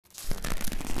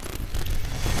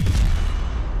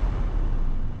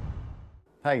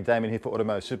Hey, Damien here for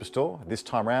Automotive Superstore. This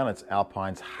time around it's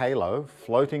Alpine's Halo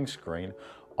floating screen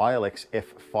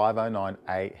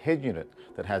iLX-F509A head unit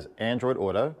that has Android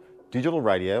Auto, digital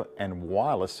radio and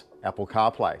wireless Apple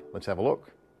CarPlay. Let's have a look.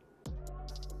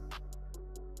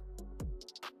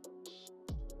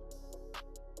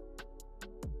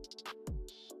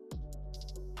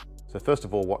 So first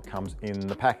of all, what comes in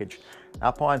the package?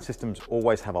 Alpine systems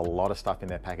always have a lot of stuff in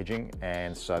their packaging,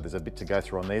 and so there's a bit to go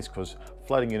through on these because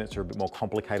floating units are a bit more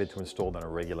complicated to install than a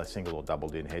regular single or double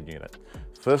DIN head unit.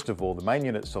 First of all, the main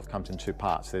unit itself comes in two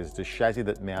parts. There's the chassis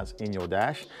that mounts in your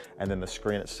dash and then the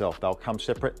screen itself. They'll come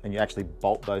separate and you actually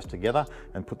bolt those together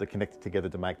and put the connector together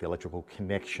to make the electrical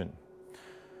connection.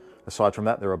 Aside from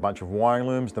that, there are a bunch of wiring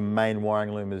looms. The main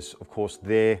wiring loom is of course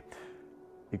there.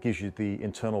 It gives you the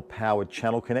internal powered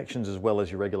channel connections as well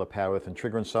as your regular power, earth and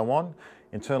trigger and so on.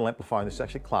 Internal amplifier, this is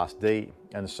actually class D.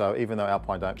 And so even though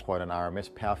Alpine don't quote an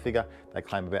RMS power figure, they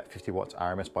claim about 50 watts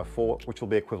RMS by 4, which will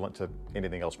be equivalent to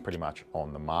anything else pretty much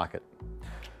on the market.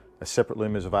 A separate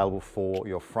loom is available for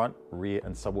your front, rear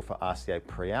and subwoofer RCA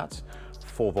pre-outs,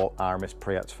 4 volt RMS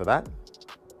pre-outs for that.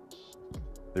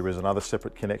 There is another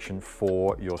separate connection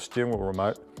for your steering wheel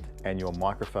remote and your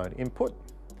microphone input.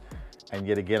 And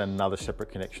yet again, another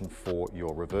separate connection for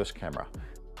your reverse camera.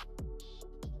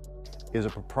 Is a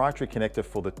proprietary connector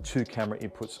for the 2 camera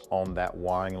inputs on that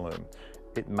wiring loom.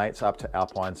 It mates up to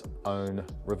Alpine's own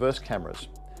reverse cameras.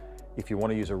 If you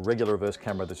want to use a regular reverse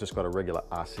camera that's just got a regular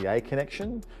RCA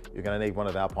connection, you're going to need one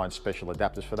of Alpine's special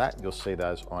adapters for that. You'll see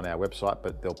those on our website,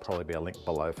 but there'll probably be a link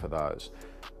below for those.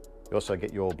 You also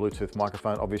get your Bluetooth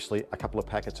microphone, obviously a couple of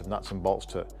packets of nuts and bolts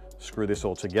to screw this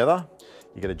all together.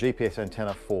 You get a GPS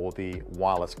antenna for the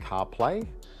wireless CarPlay,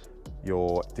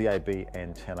 your DAB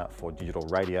antenna for digital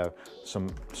radio, some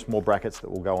small brackets that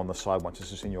will go on the side once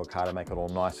this is in your car to make it all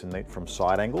nice and neat from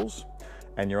side angles,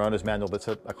 and your owner's manual that's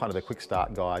a kind of a quick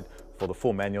start guide. For the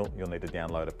full manual, you'll need to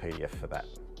download a PDF for that.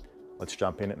 Let's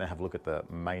jump in and have a look at the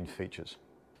main features.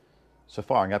 So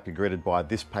firing up, you're greeted by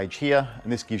this page here,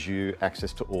 and this gives you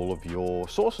access to all of your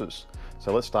sources.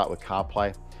 So let's start with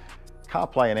CarPlay.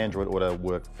 CarPlay and Android Auto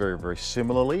work very, very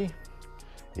similarly.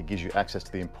 It gives you access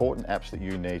to the important apps that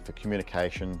you need for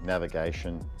communication,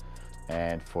 navigation,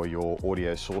 and for your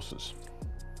audio sources.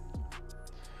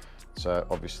 So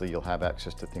obviously you'll have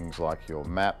access to things like your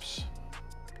maps,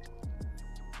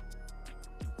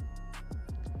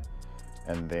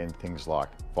 and then things like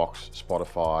Vox,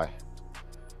 Spotify,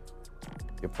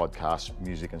 your podcasts,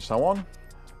 music, and so on,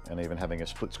 and even having a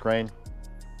split screen.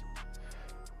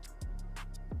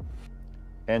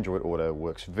 Android Auto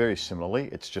works very similarly.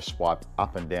 It's just swipe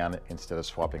up and down instead of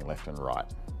swiping left and right.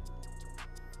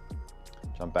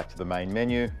 Jump back to the main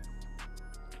menu.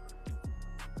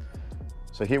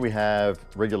 So here we have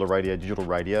regular radio, digital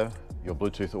radio, your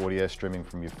Bluetooth audio streaming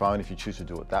from your phone if you choose to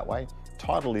do it that way.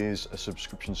 Tidal is a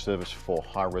subscription service for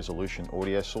high resolution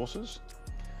audio sources.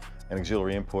 An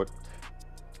auxiliary input,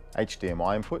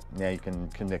 HDMI input. Now you can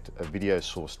connect a video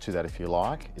source to that if you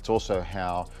like. It's also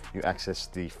how you access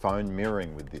the phone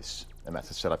mirroring with this, and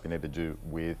that's a setup you need to do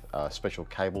with a special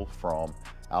cable from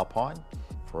Alpine.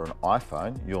 For an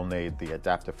iPhone, you'll need the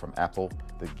adapter from Apple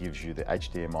that gives you the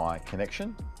HDMI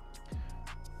connection.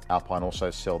 Alpine also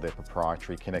sell their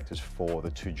proprietary connectors for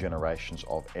the 2 generations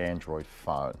of Android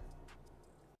phone.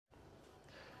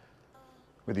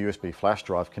 With the USB flash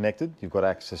drive connected, you've got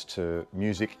access to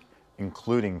music,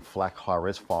 including FLAC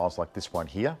high-res files like this one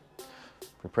here.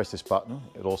 If we press this button,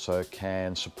 it also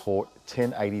can support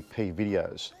 1080p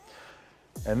videos.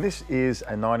 And this is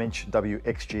a 9-inch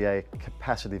WXGA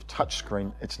capacitive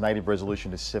touchscreen. Its native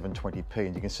resolution is 720p,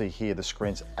 and you can see here the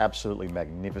screen's absolutely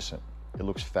magnificent. It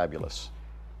looks fabulous.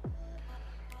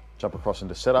 Jump across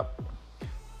into setup.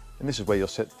 And this is where you'll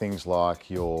set things like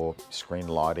your screen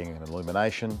lighting and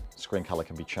illumination. Screen color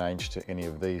can be changed to any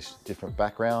of these different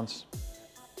backgrounds.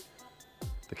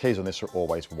 The keys on this are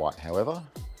always white, however.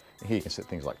 Here you can set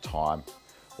things like time.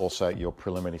 Also your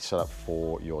preliminary setup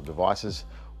for your devices.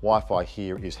 Wi-Fi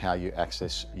here is how you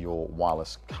access your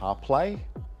wireless CarPlay.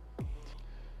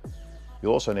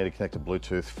 You'll also need to connect to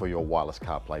Bluetooth for your wireless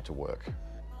CarPlay to work.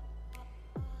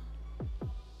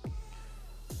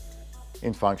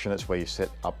 In function, it's where you set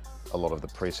up a lot of the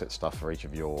preset stuff for each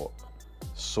of your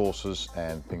sources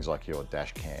and things like your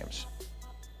dash cams.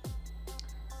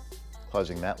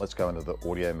 Closing that, let's go into the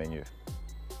audio menu.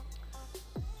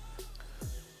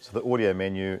 So the audio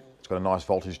menu, it's got a nice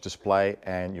voltage display,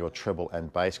 and your treble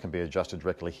and bass can be adjusted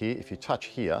directly here. If you touch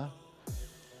here,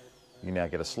 you now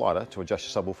get a slider to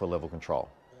adjust your subwoofer level control.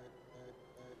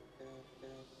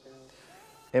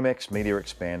 MX Media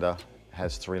Expander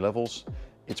has 3 levels.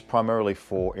 It's primarily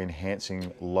for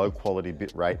enhancing low quality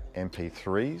bitrate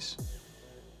MP3s.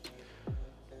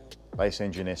 Bass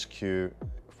engine SQ,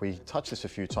 if we touch this a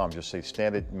few times, you'll see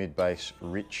standard, mid bass,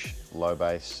 rich, low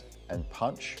bass, and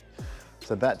punch.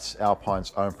 So that's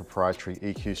Alpine's own proprietary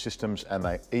EQ systems, and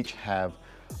they each have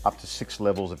up to 6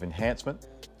 levels of enhancement.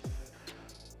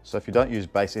 So if you don't use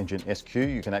bass engine SQ,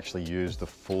 you can actually use the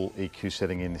full EQ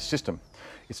setting in this system.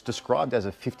 It's described as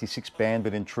a 56 band,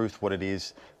 but in truth what it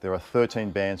is, there are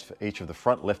 13 bands for each of the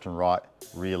front left and right,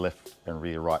 rear left and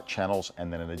rear right channels,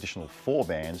 and then an additional 4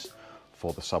 bands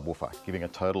for the subwoofer, giving a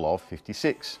total of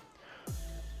 56.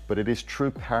 But it is true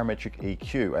parametric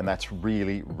EQ, and that's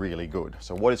really, really good.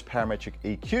 So what is parametric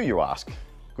EQ, you ask?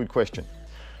 Good question.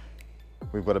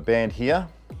 We've got a band here,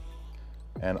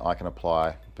 and I can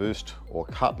apply boost or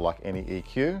cut like any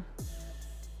EQ.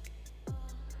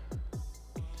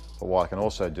 But what I can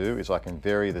also do is I can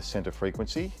vary the center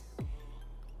frequency,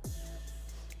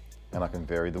 and I can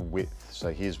vary the width.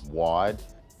 So here's wide,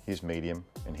 here's medium,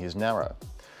 and here's narrow.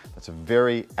 That's a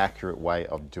very accurate way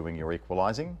of doing your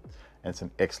equalizing, and it's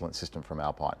an excellent system from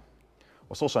Alpine.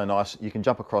 What's also nice, you can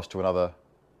jump across to another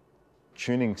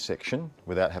tuning section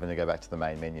without having to go back to the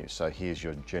main menu. So here's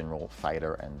your general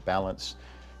fader and balance.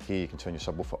 Here you can turn your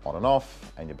subwoofer on and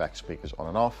off, and your back speakers on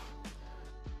and off.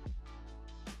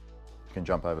 You can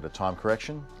jump over to time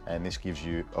correction, and this gives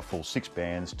you a full 6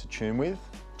 bands to tune with.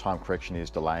 Time correction is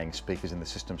delaying speakers in the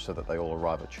system so that they all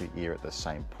arrive at your ear at the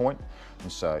same point.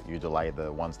 And so you delay the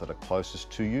ones that are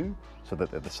closest to you so that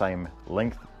they're the same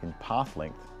length in path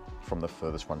length from the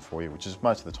furthest one for you, which is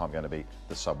most of the time going to be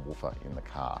the subwoofer in the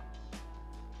car.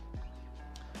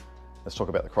 Let's talk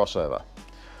about the crossover.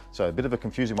 So a bit of a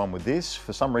confusing one with this.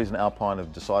 For some reason, Alpine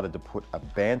have decided to put a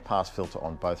bandpass filter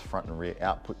on both front and rear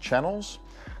output channels.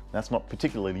 That's not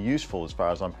particularly useful as far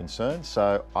as I'm concerned,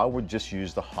 so I would just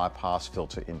use the high pass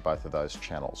filter in both of those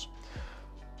channels.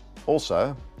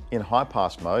 Also, in high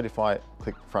pass mode, if I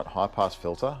click front high pass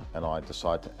filter and I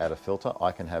decide to add a filter,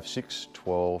 I can have 6,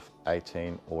 12,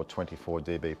 18 or 24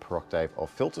 dB per octave of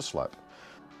filter slope.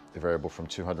 The variable from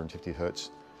 250 Hz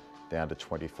down to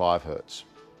 25 Hz.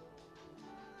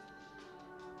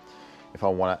 If I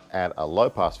want to add a low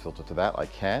pass filter to that, I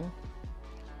can.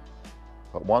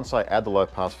 But once I add the low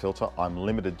pass filter, I'm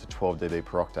limited to 12 dB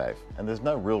per octave. And there's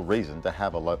no real reason to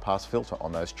have a low pass filter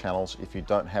on those channels if you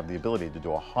don't have the ability to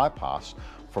do a high pass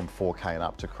from 4K and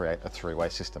up to create a 3-way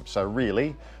system. So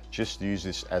really, just use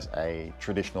this as a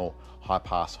traditional high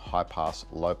pass,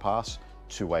 low pass,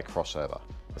 2-way crossover.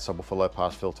 The subwoofer low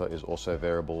pass filter is also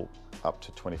variable up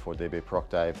to 24 dB per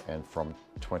octave and from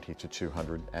 20 to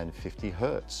 250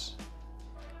 Hertz.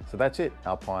 So that's it,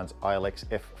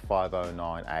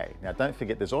 iLX-F509A. Now don't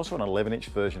forget, there's also an 11-inch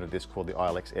version of this called the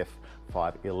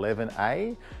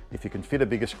iLX-F511A. If you can fit a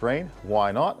bigger screen,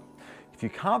 why not? If you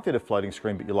can't fit a floating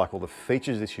screen but you like all the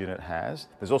features this unit has,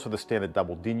 there's also the standard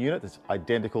double DIN unit that's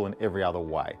identical in every other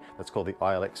way. That's called the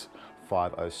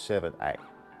iLX-507A.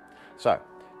 So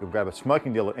you'll grab a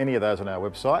smoking deal at any of those on our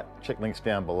website. Check links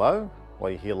down below.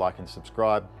 While you're here, like and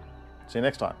subscribe. See you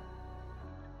next time.